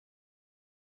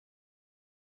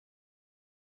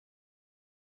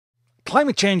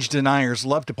Climate change deniers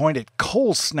love to point at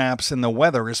cold snaps in the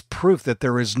weather as proof that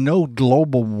there is no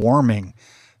global warming.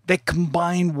 They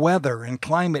combine weather and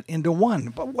climate into one,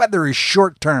 but weather is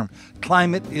short-term.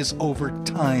 Climate is over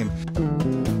time.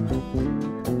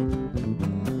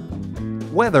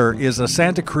 Weather is a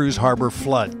Santa Cruz harbor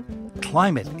flood.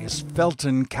 Climate is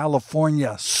Felton,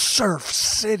 California, Surf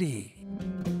City.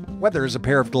 Weather is a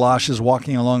pair of galoshes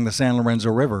walking along the San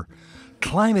Lorenzo River.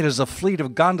 Climate is a fleet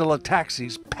of gondola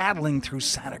taxis paddling through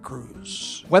Santa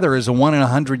Cruz. Weather is a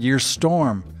 1-in-100-year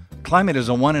storm. Climate is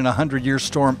a 1-in-100-year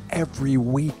storm every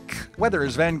week. Weather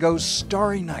is Van Gogh's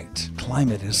Starry Night.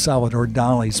 Climate is Salvador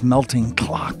Dali's melting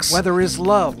clocks. Weather is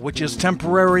love, which is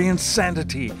temporary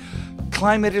insanity.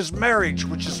 Climate is marriage,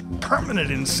 which is permanent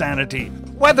insanity.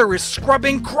 Weather is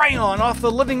scrubbing crayon off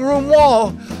the living room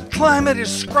wall. Climate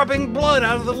is scrubbing blood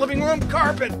out of the living room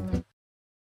carpet.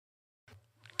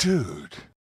 Dude,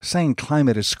 saying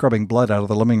climate is scrubbing blood out of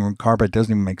the living room carpet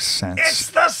doesn't even make sense.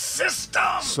 It's the system!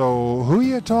 So, who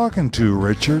you talking to,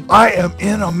 Richard? I am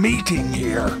in a meeting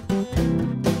here.